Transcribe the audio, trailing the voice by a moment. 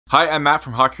Hi, I'm Matt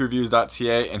from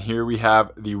hockeyreviews.ca, and here we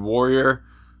have the Warrior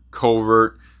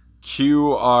Covert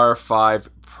QR5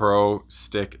 Pro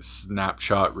stick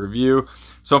snapshot review.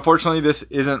 So unfortunately this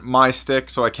isn't my stick,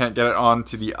 so I can't get it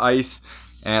onto the ice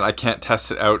and I can't test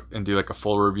it out and do like a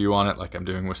full review on it like I'm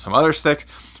doing with some other sticks.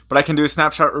 But I can do a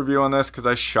snapshot review on this because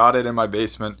I shot it in my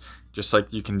basement, just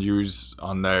like you can use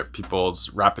on the people's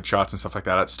rapid shots and stuff like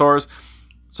that at stores.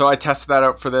 So I tested that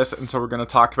out for this, and so we're going to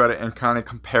talk about it and kind of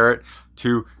compare it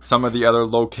to some of the other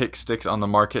low kick sticks on the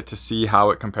market to see how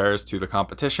it compares to the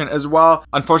competition as well.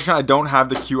 Unfortunately, I don't have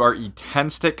the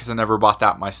QRE10 stick because I never bought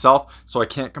that myself, so I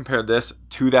can't compare this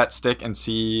to that stick and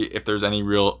see if there's any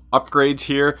real upgrades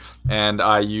here. And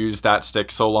I used that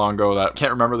stick so long ago that I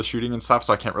can't remember the shooting and stuff,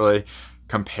 so I can't really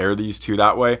compare these two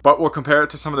that way. But we'll compare it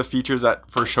to some of the features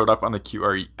that first showed up on the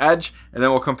QREdge, and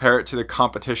then we'll compare it to the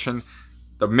competition,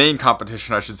 the main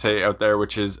competition I should say out there,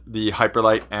 which is the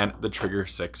Hyperlight and the Trigger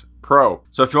 6 Pro.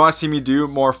 So if you want to see me do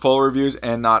more full reviews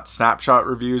and not snapshot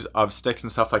reviews of sticks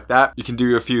and stuff like that, you can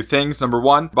do a few things. Number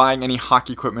one, buying any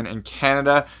hockey equipment in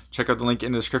Canada. Check out the link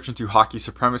in the description to Hockey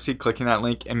Supremacy. Clicking that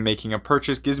link and making a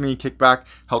purchase gives me a kickback,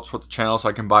 helps with the channel so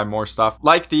I can buy more stuff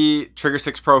like the Trigger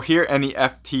 6 Pro here and the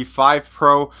FT5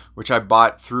 Pro, which I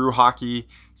bought through Hockey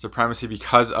Supremacy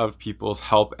because of people's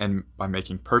help and by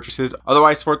making purchases.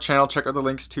 Otherwise, support the channel. Check out the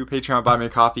links to Patreon, Buy Me a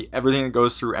Coffee. Everything that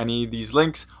goes through any of these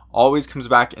links always comes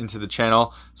back into the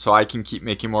channel so I can keep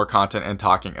making more content and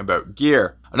talking about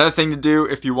gear. Another thing to do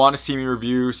if you want to see me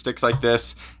review sticks like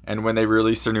this and when they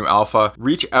release their new alpha,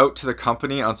 reach out to the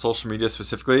company on social media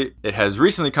specifically. It has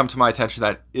recently come to my attention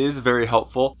that is very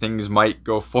helpful. Things might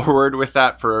go forward with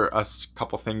that for a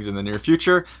couple things in the near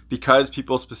future because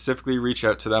people specifically reach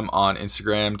out to them on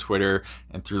Instagram, Twitter,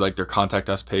 and through like their contact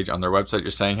us page on their website.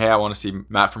 You're saying, hey, I want to see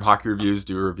Matt from Hockey Reviews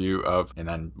do a review of, and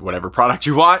then whatever product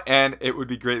you want, and it would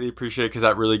be greatly appreciated because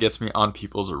that really gets me on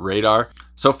people's radar.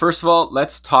 So first of all,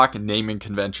 let's talk naming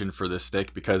convention for this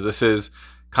stick because this is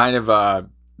kind of a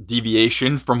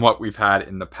deviation from what we've had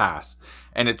in the past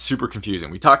and it's super confusing.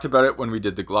 We talked about it when we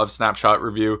did the glove snapshot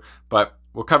review, but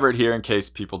we'll cover it here in case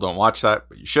people don't watch that,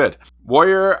 but you should.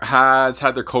 Warrior has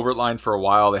had their covert line for a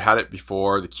while. They had it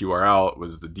before the QRL. It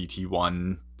was the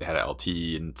DT1. They had an LT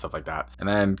and stuff like that. And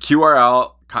then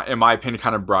QRL, in my opinion,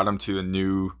 kind of brought them to a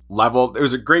new level. It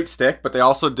was a great stick, but they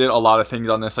also did a lot of things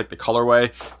on this, like the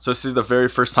colorway. So this is the very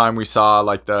first time we saw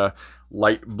like the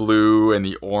light blue and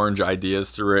the orange ideas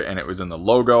through it, and it was in the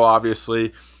logo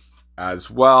obviously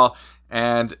as well.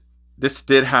 And this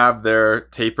did have their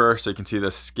taper, so you can see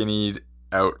the skinnied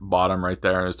out bottom right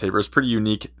there, and his taper is pretty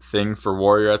unique thing for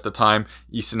Warrior at the time.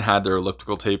 Easton had their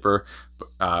elliptical taper.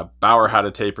 Bauer had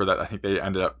a taper that I think they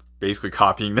ended up basically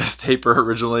copying this taper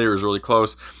originally. It was really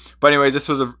close, but anyways, this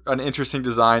was an interesting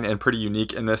design and pretty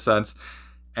unique in this sense,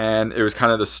 and it was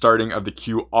kind of the starting of the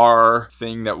QR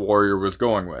thing that Warrior was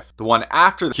going with. The one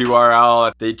after the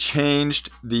QRL, they changed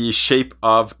the shape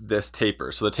of this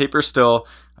taper. So the taper still,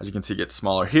 as you can see, gets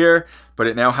smaller here, but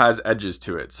it now has edges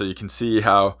to it, so you can see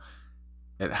how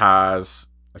it has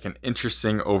like an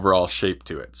interesting overall shape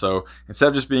to it. So instead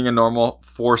of just being a normal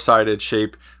four-sided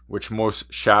shape, which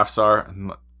most shafts are,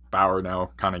 and Bauer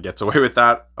now kind of gets away with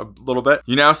that a little bit,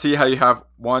 you now see how you have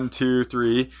 1, 2,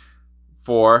 3,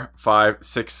 4, 5,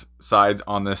 6 sides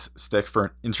on this stick for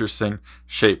an interesting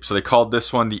shape. So they called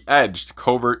this one the Edge, the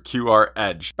Covert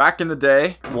QREdge. Back in the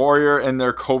day, Warrior and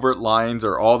their covert lines,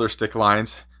 or all their stick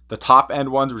lines, the top end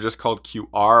ones were just called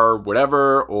QR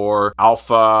whatever, or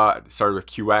Alpha. It started with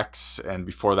QX, and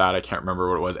before that I can't remember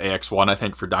what it was, AX1 I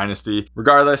think for Dynasty.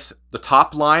 Regardless, the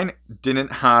top line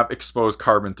didn't have exposed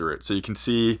carbon through it, so you can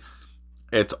see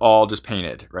it's all just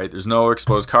painted, right? There's no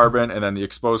exposed carbon, and then the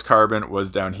exposed carbon was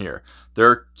down here.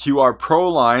 Their QR Pro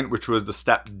line, which was the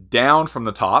step down from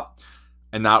the top,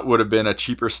 and that would have been a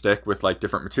cheaper stick with like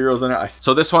different materials in it.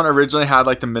 So this one originally had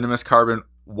like the minimus carbon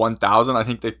 1000. I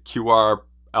think the QRL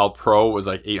Pro was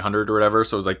like 800 or whatever,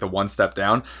 so it was like the one step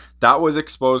down. That was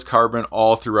exposed carbon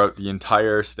all throughout the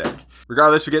entire stick.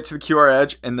 Regardless, we get to the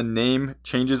QREdge and the name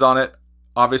changes on it.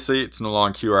 Obviously, it's no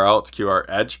longer QRL, it's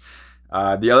QREdge.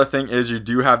 The other thing is you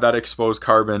do have that exposed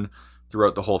carbon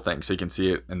throughout the whole thing, so you can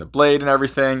see it in the blade and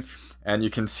everything, and you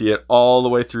can see it all the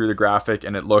way through the graphic,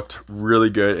 and it looked really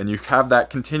good. And you have that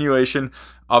continuation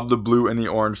of the blue and the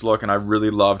orange look, and I really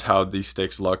loved how these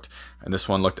sticks looked, and this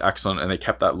one looked excellent, and they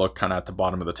kept that look kind of at the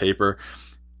bottom of the taper.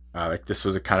 Like this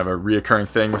was a kind of a reoccurring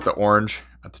thing with the orange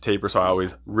at the taper, so I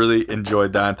always really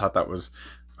enjoyed that and thought that was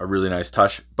a really nice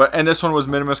touch. And this one was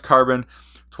minimus carbon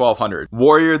 1200.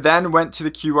 Warrior then went to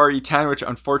the QRE10, which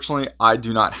unfortunately I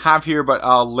do not have here, but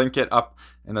I'll link it up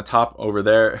in the top over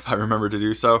there if I remember to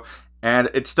do so. And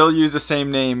it still used the same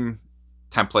name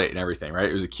template and everything, right?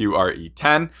 It was a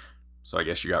QRE10, so I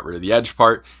guess you got rid of the edge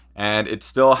part, and it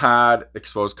still had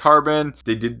exposed carbon.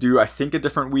 They did do, I think, a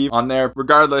different weave on there.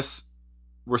 Regardless,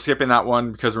 we're skipping that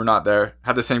one because we're not there.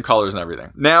 Had the same colors and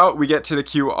everything. Now we get to the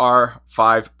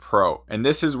QR5 Pro, and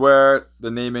this is where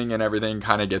the naming and everything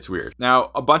kind of gets weird.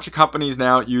 Now, a bunch of companies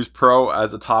now use Pro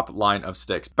as the top line of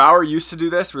sticks. Bauer used to do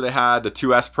this where they had the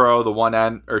 2S Pro, the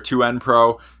 1N or 2N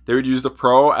Pro. They would use the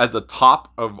Pro as the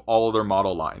top of all of their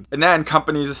model lines. And then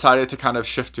companies decided to kind of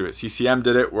shift to it. CCM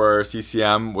did it where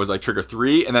CCM was like Trigger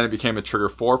 3, and then it became a Trigger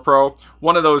 4 Pro.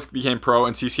 One of those became Pro,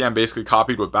 and CCM basically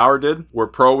copied what Bauer did, where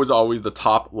Pro was always the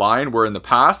top line, where in the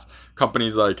past,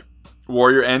 companies like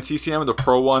Warrior and CCM, the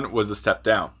Pro one was the step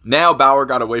down. Now Bauer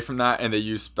got away from that, and they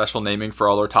use special naming for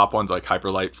all their top ones like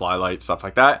Hyperlight, Flylight, stuff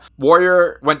like that.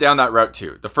 Warrior went down that route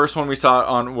too. The first one we saw it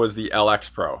on was the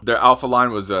LX Pro. Their alpha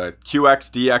line was a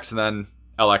QX, DX, and then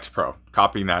LX Pro,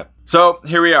 copying that. So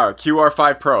here we are,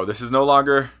 QR5 Pro. This is no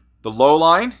longer the low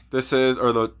line. This is,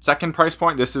 or the second price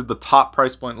point. This is the top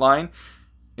price point line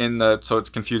so it's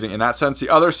confusing in that sense. The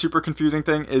other super confusing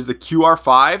thing is the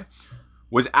QR5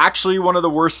 was actually one of the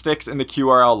worst sticks in the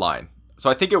QRL line. So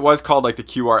I think it was called like the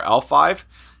QRL5.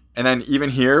 And then even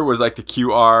here was like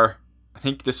the I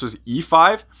think this was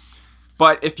E5.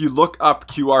 But if you look up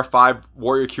QR5,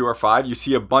 Warrior QR5, you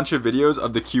see a bunch of videos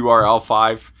of the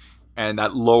QRL5 and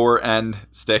that lower end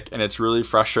stick. And it's really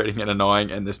frustrating and annoying.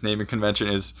 And this naming convention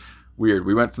is weird.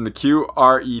 We went from the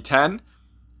QRE10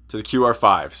 to the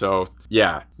QR5. So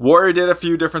yeah, Warrior did a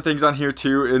few different things on here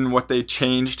too in what they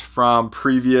changed from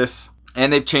previous.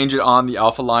 And they've changed it on the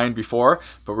alpha line before,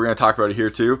 but we're going to talk about it here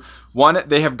too. One,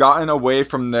 they have gotten away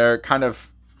from their kind of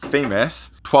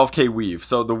famous 12K weave.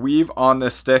 So the weave on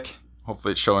this stick,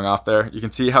 hopefully it's showing off there. You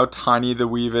can see how tiny the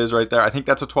weave is right there. I think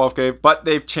that's a 12K, but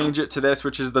they've changed it to this,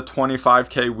 which is the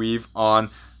 25K weave on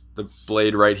the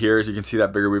blade right here. As you can see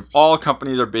that bigger weave. All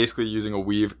companies are basically using a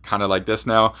weave kind of like this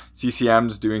now.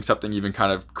 CCM's doing something even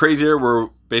kind of crazier where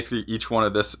basically each one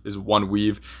of this is one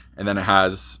weave, and then it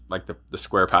has like the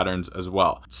square patterns as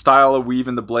well. Style of weave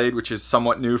in the blade, which is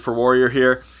somewhat new for Warrior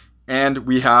here. And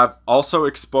we have also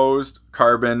exposed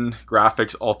carbon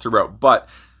graphics all throughout. But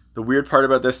the weird part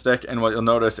about this stick, and what you'll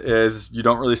notice, is you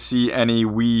don't really see any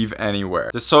weave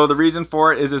anywhere. So the reason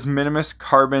for it is this Minimus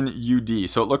Carbon UD.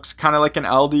 So it looks kind of like an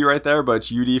LD right there, but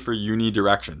it's UD for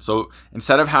unidirection. So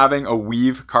instead of having a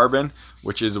weave carbon,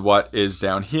 which is what is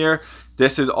down here,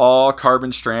 this is all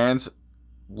carbon strands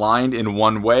lined in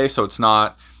one way. So it's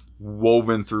not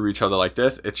woven through each other like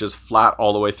this. It's just flat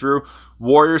all the way through.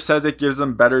 Warrior says it gives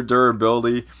them better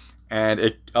durability, and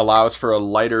it allows for a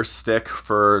lighter stick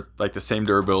for like the same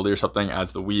durability or something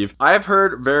as the weave. I have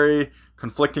heard very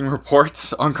conflicting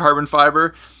reports on carbon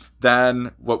fiber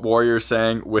than what Warrior is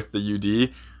saying with the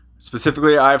UD.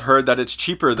 Specifically, I've heard that it's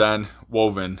cheaper than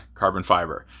woven carbon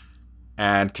fiber,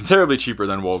 and considerably cheaper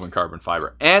than woven carbon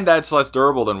fiber, and that's less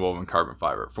durable than woven carbon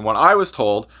fiber. From what I was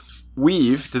told,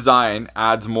 weave design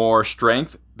adds more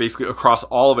strength basically across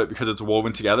all of it because it's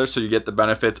woven together, so you get the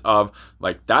benefits of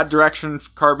like that direction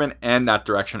carbon and that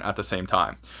direction at the same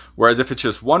time. Whereas if it's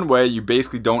just one way, you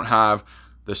basically don't have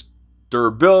this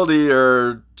durability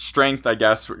or strength, I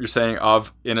guess what you're saying,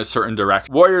 of in a certain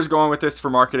direction. Warrior's going with this for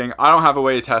marketing. I don't have a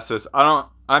way to test this.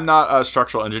 I'm not a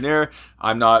structural engineer.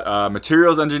 I'm not a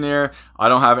materials engineer. I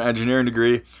don't have an engineering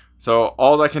degree. So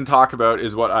all I can talk about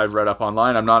is what I've read up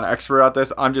online. I'm not an expert at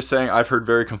this. I'm just saying I've heard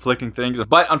very conflicting things.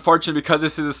 But unfortunately, because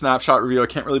this is a snapshot review, I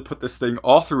can't really put this thing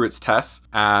all through its tests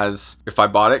as if I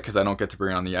bought it, because I don't get to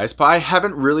bring it on the ice. But I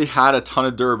haven't really had a ton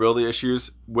of durability issues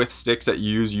with sticks that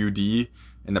use UD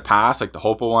in the past. Like the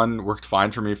Hopa one worked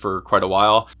fine for me for quite a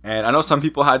while. And I know some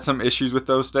people had some issues with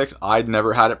those sticks. I'd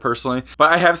never had it personally.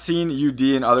 But I have seen UD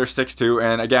in other sticks too.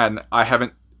 And again, I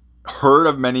haven't heard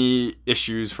of many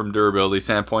issues from durability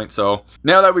standpoint. So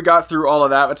now that we got through all of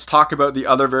that, let's talk about the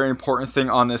other very important thing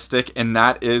on this stick, and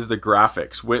that is the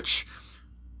graphics, which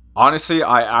honestly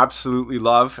I absolutely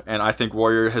love, and I think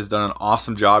Warrior has done an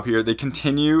awesome job here. They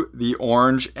continue the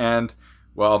orange and,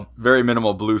 well, very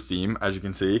minimal blue theme, as you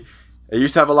can see. It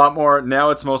used to have a lot more, now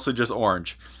it's mostly just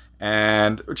orange,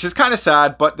 and which is kind of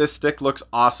sad, but this stick looks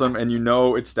awesome, and you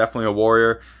know it's definitely a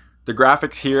Warrior. The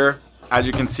graphics here, as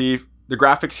you can see, the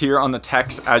graphics here on the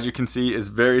text, as you can see, is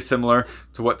very similar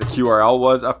to what the QRL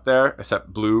was up there,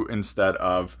 except blue instead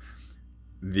of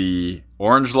the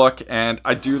orange look. And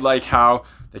I do like how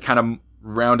they kind of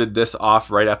rounded this off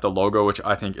right at the logo, which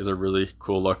I think is a really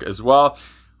cool look as well.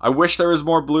 I wish there was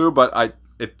more blue, but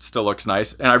it still looks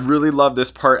nice. And I really love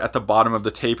this part at the bottom of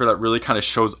the taper that really kind of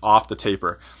shows off the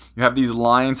taper. You have these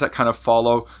lines that kind of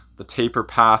follow the taper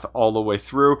path all the way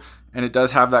through, and it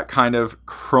does have that kind of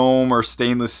chrome or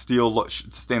stainless steel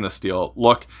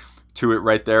look to it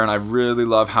right there, and I really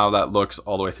love how that looks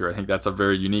all the way through. I think that's a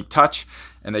very unique touch,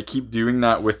 and they keep doing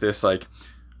that with this like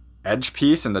edge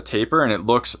piece and the taper, and it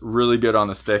looks really good on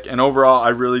the stick. And overall, I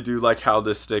really do like how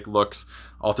this stick looks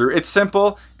all through. It's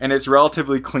simple and it's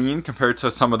relatively clean compared to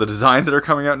some of the designs that are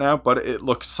coming out now, but it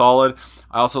looks solid.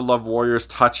 I also love Warrior's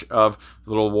touch of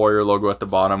the little Warrior logo at the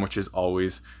bottom, which is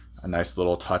always a nice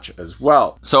little touch as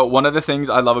well. So one of the things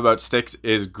I love about sticks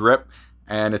is grip,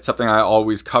 and it's something I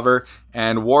always cover.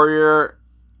 And Warrior,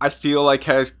 I feel like,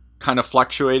 has kind of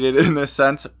fluctuated in this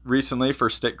sense recently for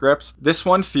stick grips. This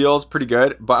one feels pretty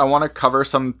good, but I want to cover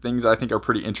some things I think are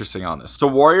pretty interesting on this. So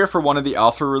Warrior, for one of the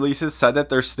alpha releases, said that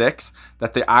their sticks,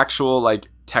 that the actual like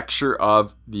texture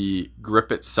of the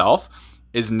grip itself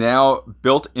is now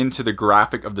built into the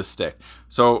graphic of the stick.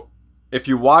 So if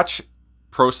you watch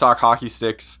Pro Stock Hockey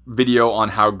Sticks video on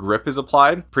how grip is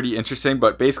applied, pretty interesting,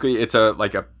 but basically it's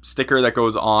like a sticker that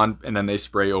goes on and then they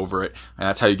spray over it, and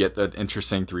that's how you get the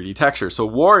interesting 3D texture. So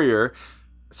Warrior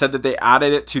said that they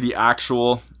added it to the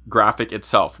actual graphic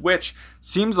itself, which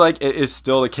seems like it is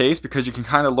still the case, because you can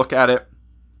kind of look at it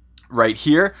right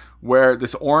here where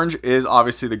this orange is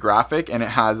obviously the graphic and it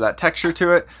has that texture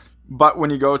to it, but when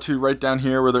you go to right down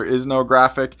here where there is no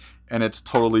graphic, and it's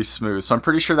totally smooth. So I'm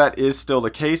pretty sure that is still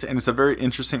the case, and it's a very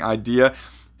interesting idea,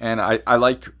 and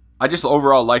I just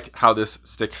overall like how this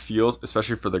stick feels,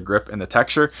 especially for the grip and the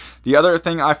texture. The other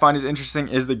thing I find is interesting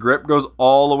is the grip goes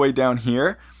all the way down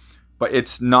here, but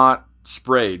it's not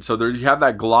sprayed. So there you have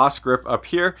that gloss grip up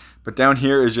here, but down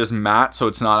here is just matte, so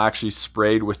it's not actually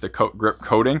sprayed with the grip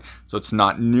coating, so it's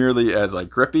not nearly as like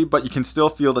grippy, but you can still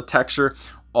feel the texture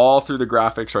all through the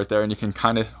graphics right there, and you can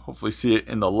kind of hopefully see it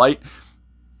in the light.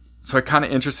 So it's kind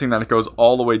of interesting that it goes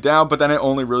all the way down, but then it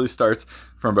only really starts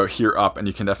from about here up, and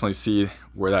you can definitely see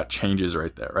where that changes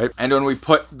right there, right? And when we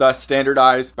put the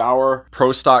standardized Bauer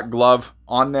Pro Stock glove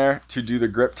on there to do the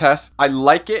grip test, I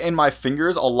like it in my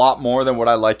fingers a lot more than what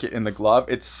I like it in the glove.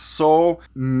 It's so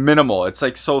minimal. It's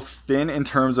like so thin in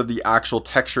terms of the actual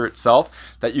texture itself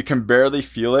that you can barely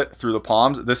feel it through the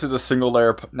palms. This is a single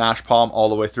layer Nash palm all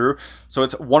the way through. So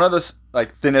it's one of the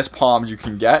like thinnest palms you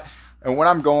can get. And when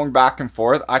I'm going back and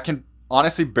forth, I can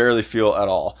honestly barely feel it at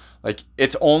all. Like,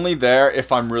 it's only there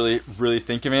if I'm really, really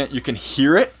thinking it. You can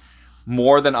hear it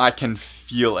more than I can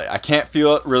feel it. I can't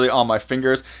feel it really on my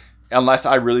fingers unless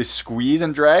I really squeeze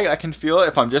and drag. I can feel it.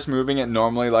 If I'm just moving it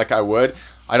normally like I would,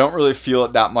 I don't really feel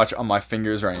it that much on my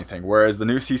fingers or anything. Whereas the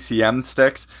new CCM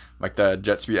sticks, like the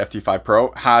JetSpeed FT5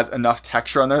 Pro, has enough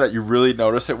texture on there that you really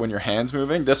notice it when your hand's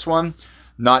moving. This one,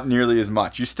 not nearly as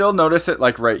much. You still notice it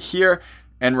like right here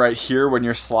and right here when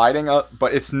you're sliding up,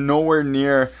 but it's nowhere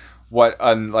near what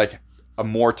like a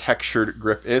more textured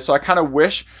grip is. So I kind of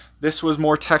wish this was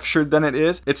more textured than it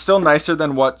is. It's still nicer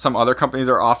than what some other companies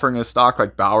are offering as stock,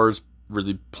 like Bauer's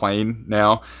really plain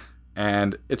now,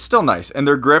 and it's still nice. And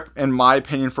their grip, in my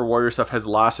opinion, for Warrior stuff has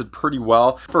lasted pretty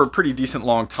well for a pretty decent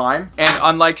long time. And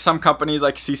unlike some companies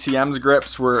like CCM's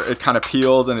grips where it kind of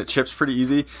peels and it chips pretty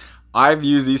easy, I've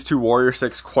used these two Warrior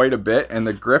sticks quite a bit, and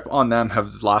the grip on them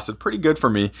has lasted pretty good for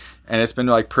me, and it's been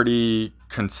like pretty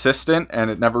consistent, and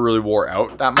it never really wore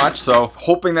out that much. So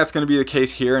hoping that's going to be the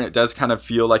case here, and it does kind of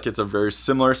feel like it's a very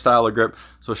similar style of grip,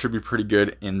 so it should be pretty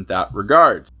good in that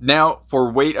regard. Now,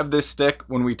 for weight of this stick,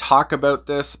 when we talk about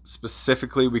this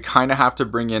specifically, we kind of have to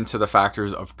bring into the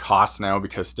factors of cost now,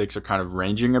 because sticks are kind of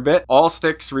ranging a bit. All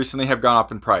sticks recently have gone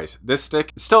up in price. This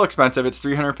stick is still expensive. It's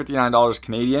 $359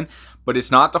 Canadian, but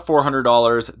it's not the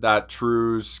 $400 that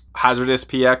True's Hazardous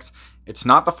PX. It's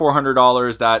not the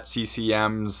 $400 that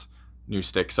CCM's new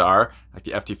sticks are, like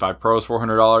the FT5 Pro is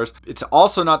 $400. It's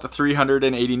also not the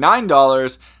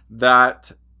 $389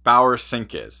 that Bauer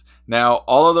Sync is. Now,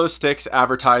 all of those sticks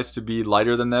advertised to be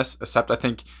lighter than this, except I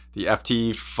think the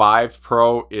FT5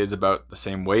 Pro is about the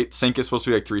same weight. Sync is supposed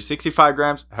to be like 365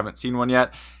 grams. I haven't seen one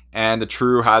yet. And the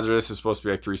True Hazardous is supposed to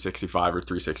be like 365 or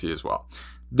 360 as well.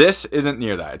 This isn't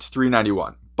near that. It's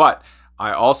 $391. But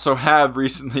I also have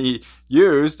recently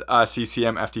used a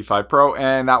CCM FT5 Pro,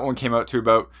 and that one came out to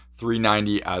about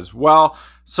 $390 as well.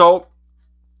 So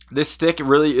this stick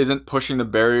really isn't pushing the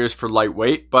barriers for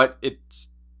lightweight, but it's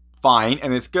fine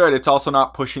and it's good. It's also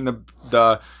not pushing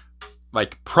the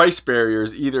like price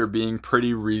barriers either, being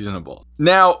pretty reasonable.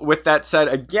 Now, with that said,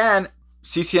 again,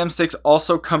 CCM sticks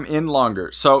also come in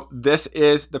longer. So this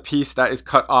is the piece that is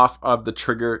cut off of the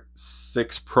Trigger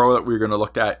 6 Pro that we're going to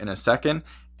look at in a second.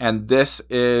 And this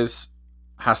has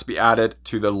to be added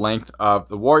to the length of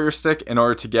the Warrior stick in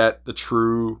order to get the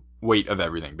true weight of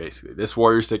everything. Basically, this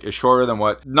Warrior stick is shorter than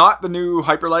what, not the new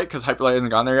Hyperlight, because Hyperlight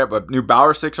hasn't gone there yet, but new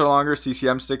Bauer sticks are longer,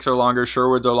 CCM sticks are longer,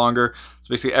 Sherwoods are longer. So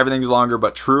basically everything's longer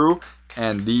but true,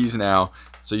 and these now.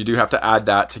 So you do have to add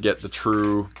that to get the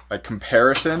true like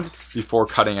comparison before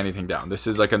cutting anything down. This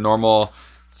is like a normal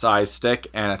size stick,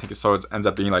 and I think it ends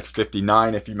up being like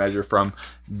 59 if you measure from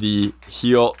the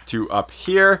heel to up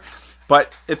here.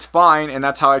 But it's fine, and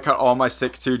that's how I cut all my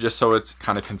sticks too, just so it's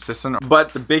kind of consistent.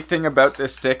 But the big thing about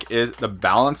this stick is the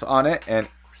balance on it, and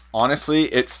honestly,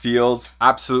 it feels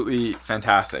absolutely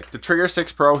fantastic. The Trigger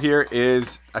 6 Pro here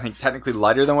is, I think, technically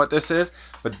lighter than what this is,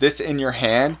 but this in your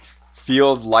hand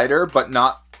feels lighter, but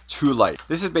not too light.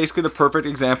 This is basically the perfect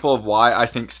example of why I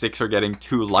think sticks are getting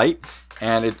too light,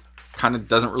 and it kind of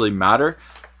doesn't really matter.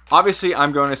 Obviously,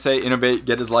 I'm going to say innovate,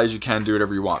 get as light as you can, do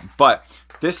whatever you want, but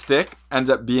this stick ends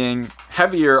up being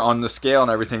heavier on the scale and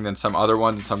everything than some other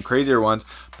ones and some crazier ones,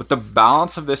 but the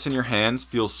balance of this in your hands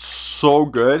feels so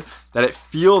good that it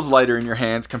feels lighter in your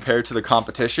hands compared to the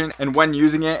competition. And when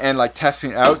using it and like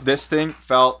testing it out, this thing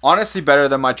felt honestly better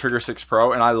than my Trigger 6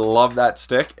 Pro, and I love that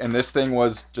stick, and this thing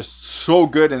was just so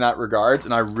good in that regards,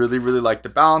 and I really liked the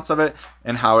balance of it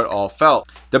and how it all felt.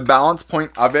 The balance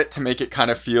point of it to make it kind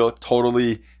of feel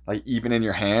totally like even in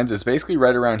your hands is basically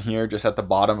right around here, just at the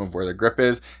bottom of where the grip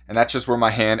is, and that's just where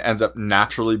my hand ends up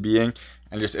naturally being.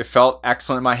 And just, it felt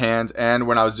excellent in my hands. And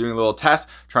when I was doing a little test,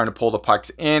 trying to pull the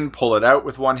pucks in, pull it out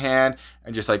with one hand,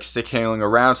 and just like stick handling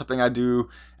around, something I do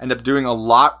end up doing a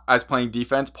lot as playing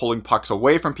defense, pulling pucks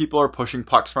away from people or pushing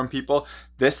pucks from people.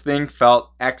 This thing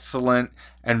felt excellent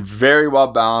and very well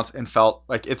balanced, and felt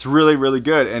like it's really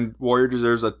good, and Warrior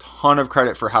deserves a ton of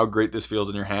credit for how great this feels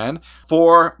in your hand.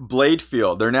 For blade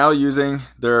feel, they're now using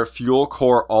their Fuel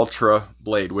Core Ultra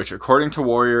blade, which according to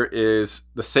Warrior is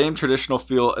the same traditional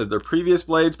feel as their previous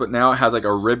blades, but now it has like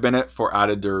a rib in it for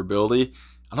added durability.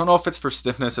 I don't know if it's for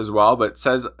stiffness as well, but it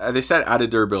says, they said added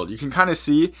durability. You can kind of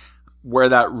see where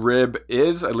that rib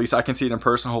is, at least I can see it in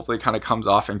person. Hopefully it kind of comes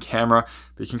off in camera,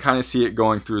 but you can kind of see it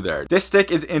going through there. This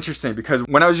stick is interesting because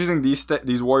when I was using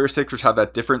these Warrior sticks, which have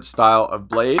that different style of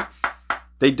blade,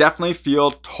 they definitely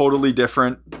feel totally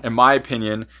different, in my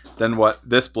opinion, than what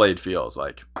this blade feels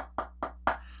like.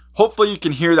 Hopefully you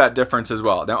can hear that difference as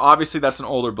well. Now obviously that's an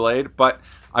older blade, but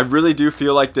I really do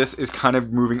feel like this is kind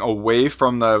of moving away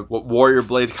from what Warrior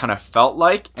blades kind of felt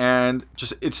like, and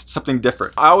just it's something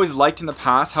different. I always liked in the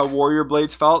past how Warrior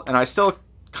blades felt, and I still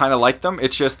kind of like them.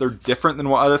 It's just they're different than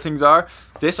what other things are.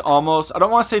 This almost, I don't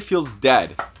want to say feels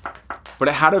dead, but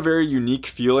it had a very unique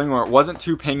feeling where it wasn't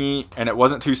too pingy and it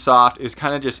wasn't too soft. It was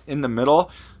kind of just in the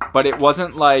middle, but it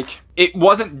wasn't like, it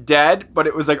wasn't dead, but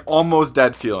it was like almost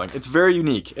dead feeling. It's very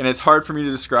unique, and it's hard for me to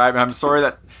describe, and I'm sorry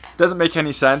that doesn't make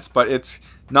any sense, but it's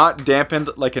not dampened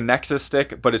like a Nexus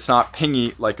stick, but it's not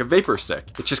pingy like a Vapor stick.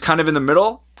 It's just kind of in the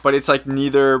middle, but it's like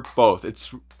neither both.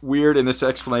 It's weird, and this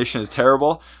explanation is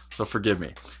terrible, so forgive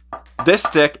me. This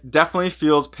stick definitely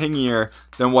feels pingier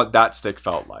than what that stick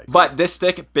felt like. But this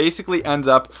stick basically ends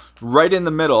up right in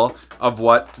the middle of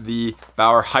what the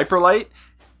Bauer Hyperlight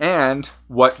and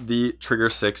what the Trigger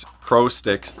 6 Pro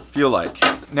sticks feel like.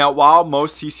 Now, while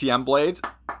most CCM blades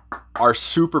are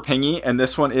super pingy, and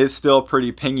this one is still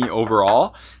pretty pingy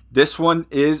overall, this one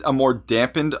is a more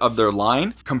dampened of their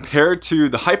line. Compared to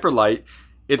the Hyperlight,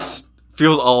 it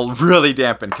feels all really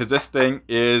dampened, because this thing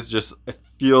is just, it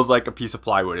feels like a piece of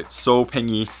plywood. It's so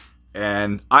pingy,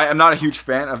 and I am not a huge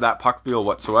fan of that puck feel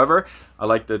whatsoever. I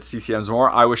like the CCMs more.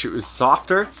 I wish it was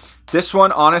softer. This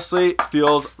one honestly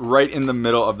feels right in the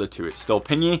middle of the two. It's still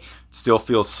pingy, still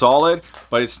feels solid,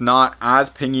 but it's not as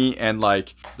pingy, and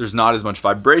like there's not as much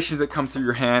vibrations that come through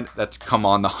your hand that's come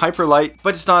on the Hyperlight,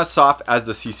 but it's not as soft as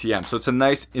the CCM. So it's a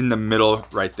nice in the middle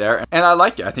right there, and I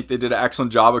like it. I think they did an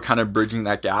excellent job of kind of bridging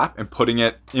that gap and putting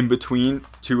it in between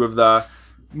two of the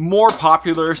more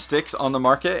popular sticks on the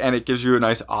market, and it gives you a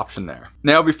nice option there.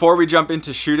 Now, before we jump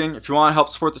into shooting, if you want to help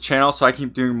support the channel so I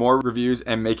keep doing more reviews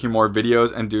and making more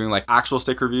videos and doing like actual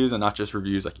stick reviews and not just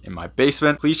reviews like in my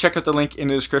basement, please check out the link in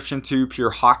the description to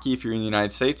Pure Hockey if you're in the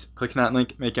United States. Clicking that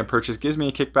link, making a purchase gives me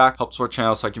a kickback, helps support the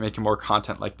channel so I can make more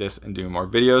content like this and doing more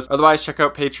videos. Otherwise, check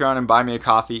out Patreon and buy me a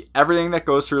coffee. Everything that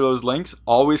goes through those links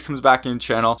always comes back in the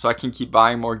channel so I can keep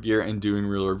buying more gear and doing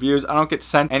real reviews. I don't get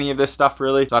sent any of this stuff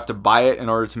really, so I have to buy it in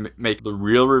order to make the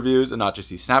real reviews and not just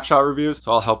these snapshot reviews.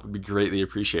 So all help would be greatly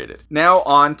appreciated. Now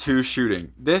on to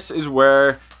shooting. This is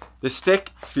where the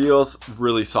stick feels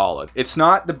really solid. It's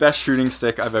not the best shooting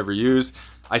stick I've ever used.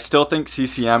 I still think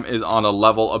CCM is on a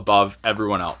level above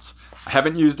everyone else. I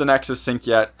haven't used the Nexus Sync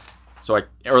yet, or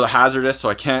the Hazardous, so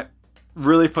I can't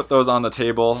really put those on the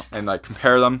table and like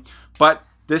compare them. But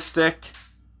this stick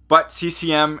But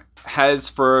CCM has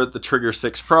for the Trigger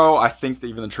 6 Pro, I think that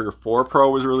even the Trigger 4 Pro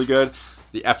was really good.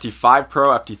 The FT5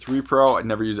 Pro, FT3 Pro, I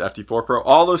never use FT4 Pro.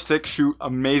 All those sticks shoot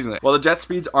amazingly. While the jet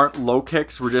speeds aren't low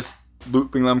kicks, we're just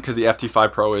looping them because the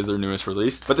FT5 Pro is their newest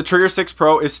release. But the Trigger 6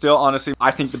 Pro is still honestly,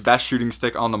 I think, the best shooting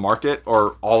stick on the market,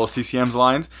 or all of CCM's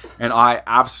lines. And I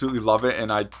absolutely love it,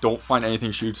 and I don't find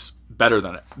anything shoots better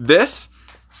than it. This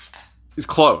is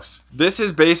close. This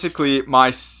is basically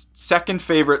my second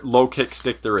favorite low kick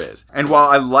stick there is. And while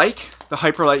I like the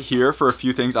Hyperlight here for a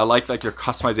few things, I like your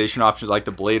customization options, I like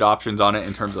the blade options on it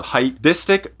in terms of height. This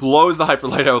stick blows the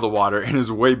Hyperlight out of the water and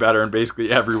is way better in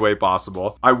basically every way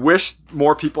possible. I wish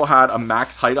more people had a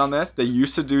max height on this. They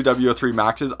used to do W03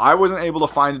 maxes. I wasn't able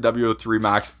to find a W03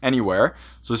 max anywhere,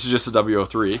 so this is just a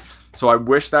W03. So I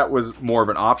wish that was more of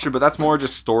an option, but that's more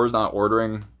just stores not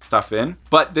ordering stuff in.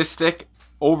 But this stick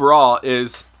overall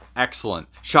is excellent.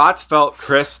 Shots felt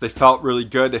crisp, they felt really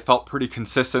good, they felt pretty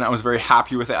consistent. I was very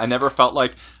happy with it. I never felt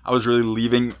like I was really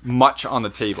leaving much on the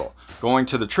table. Going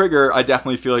to the trigger, I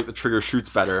definitely feel like the trigger shoots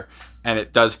better, and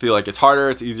it does feel like it's harder,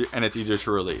 it's easier, and it's easier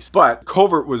to release. But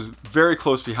Covert was very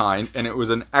close behind, and it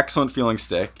was an excellent feeling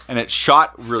stick, and it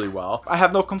shot really well. I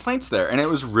have no complaints there, and it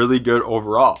was really good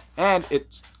overall. And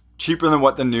it's cheaper than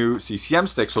what the new CCM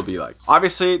sticks will be like.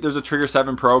 Obviously, there's a Trigger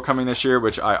 7 Pro coming this year,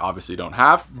 which I obviously don't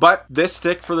have, but this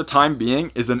stick for the time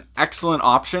being is an excellent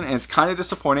option, and it's kind of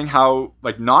disappointing how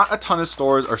like not a ton of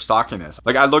stores are stocking this.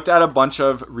 Like I looked at a bunch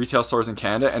of retail stores in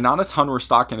Canada and not a ton were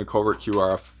stocking the Covert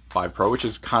QR5 Pro, which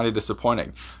is kind of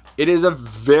disappointing. It is a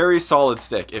very solid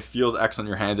stick. It feels excellent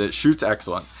in your hands. It shoots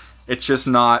excellent. It's just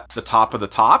not the top of the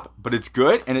top, but it's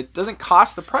good, and it doesn't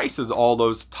cost the price as all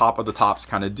those top of the tops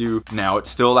kind of do now. It's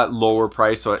still that lower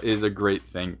price, so it is a great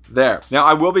thing there. Now,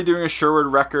 I will be doing a Sherwood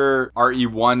Wrecker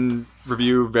RE1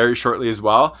 review very shortly as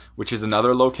well, which is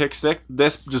another low kick stick.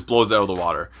 This just blows it out of the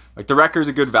water. Like the Wrecker is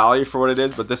a good value for what it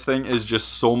is, but this thing is just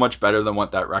so much better than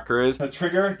what that Wrecker is. The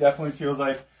trigger definitely feels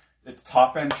like its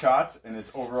top end shots and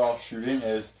its overall shooting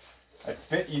is a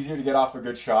bit easier to get off a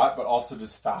good shot, but also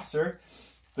just faster.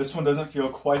 This one doesn't feel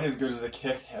quite as good as a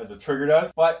kick as the trigger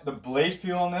does, but the blade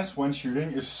feel on this when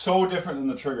shooting is so different than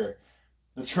the trigger.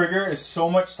 The trigger is so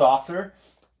much softer.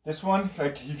 This one,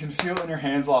 like you can feel it in your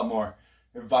hands a lot more.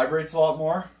 It vibrates a lot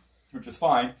more, which is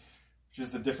fine, which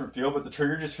is a different feel, but the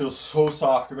trigger just feels so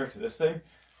soft compared to this thing.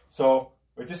 So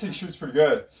like this thing shoots pretty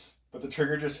good, but the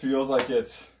trigger just feels like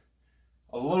it's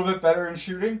a little bit better in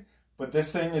shooting, but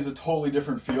this thing is a totally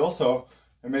different feel, so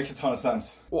it makes a ton of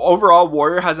sense. Well, overall,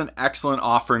 Warrior has an excellent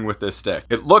offering with this stick.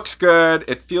 It looks good.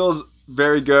 It feels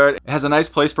very good. It has a nice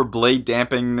place for blade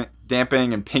damping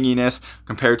and pinginess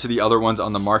compared to the other ones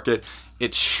on the market.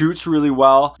 It shoots really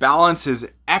well. Balance is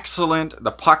excellent. The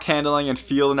puck handling and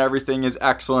feel and everything is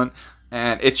excellent.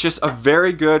 And it's just a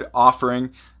very good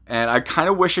offering. And I kind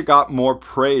of wish it got more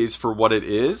praise for what it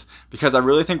is, because I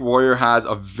really think Warrior has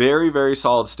a very, very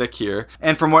solid stick here.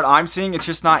 And from what I'm seeing, it's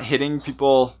just not hitting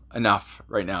people enough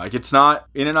right now. Like it's not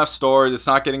in enough stores. It's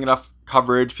not getting enough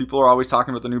coverage. People are always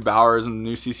talking about the new Bowers and the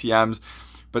new CCMs,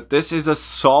 but this is a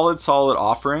solid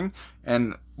offering,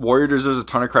 and Warrior deserves a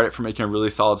ton of credit for making a really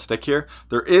solid stick here.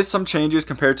 There is some changes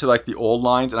compared to like the old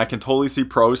lines, and I can totally see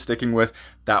pros sticking with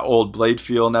that old blade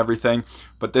feel and everything,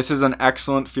 but this is an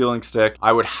excellent feeling stick.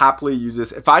 I would happily use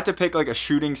this. If I had to pick like a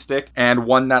shooting stick and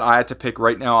one that I had to pick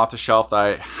right now off the shelf that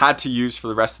I had to use for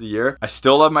the rest of the year, I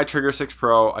still love my Trigger 6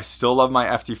 Pro. I still love my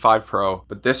FT5 Pro,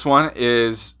 but this one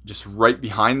is just right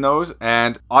behind those.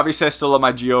 And obviously I still love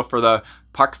my Geo for the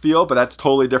puck feel, but that's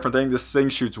totally different thing. This thing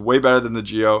shoots way better than the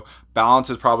Geo. Balance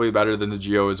is probably better than the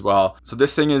Geo as well. So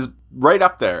this thing is right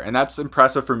up there, and that's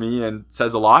impressive for me and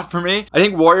says a lot for me. I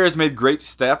think Warrior has made great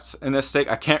steps in this stick.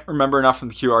 I can't remember enough from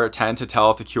the QR10 to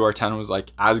tell if the QR10 was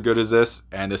like as good as this,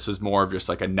 and this was more of just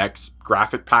like a next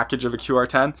graphic package of a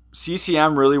QR10.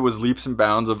 CCM really was leaps and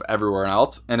bounds of everywhere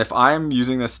else, and if I'm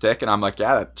using this stick and I'm like,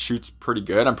 yeah, that shoots pretty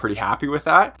good, I'm pretty happy with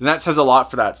that, then that says a lot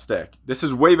for that stick. This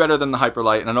is way better than the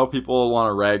Hyperlight, and I know people want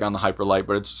to rag on the Hyperlight,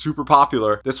 but it's super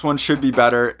popular. This one should be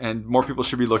better, and more people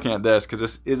should be looking at this because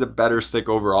this is a better stick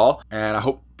overall, and I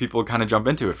hope people kind of jump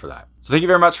into it for that. So thank you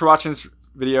very much for watching this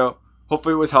video.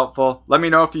 Hopefully it was helpful. Let me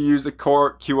know if you use the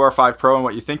QR5 Pro and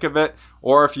what you think of it,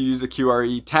 or if you use the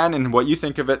QRE10 and what you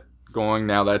think of it going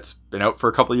now that it's been out for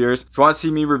a couple years. If you want to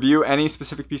see me review any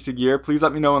specific piece of gear, please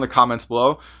let me know in the comments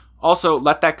below. Also,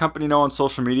 let that company know on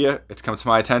social media. It's come to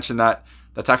my attention that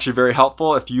that's actually very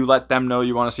helpful. If you let them know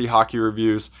you want to see hockey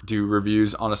reviews, do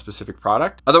reviews on a specific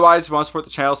product. Otherwise, if you want to support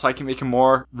the channel so I can make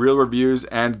more real reviews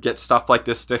and get stuff like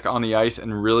this stick on the ice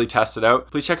and really test it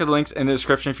out, please check out the links in the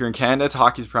description. If you're in Canada, to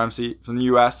Hockey Supremacy. From the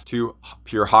US to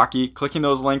Pure Hockey. Clicking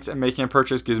those links and making a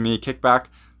purchase gives me a kickback.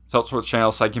 This helps with the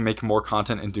channel so I can make more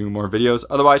content and do more videos.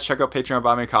 Otherwise, check out Patreon,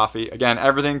 Buy Me a Coffee. Again,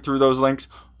 everything through those links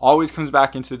always comes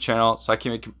back into the channel so I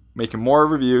can making more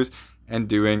reviews and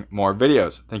doing more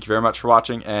videos. Thank you very much for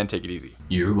watching, and take it easy.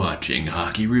 You're watching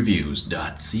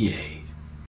HockeyReviews.ca.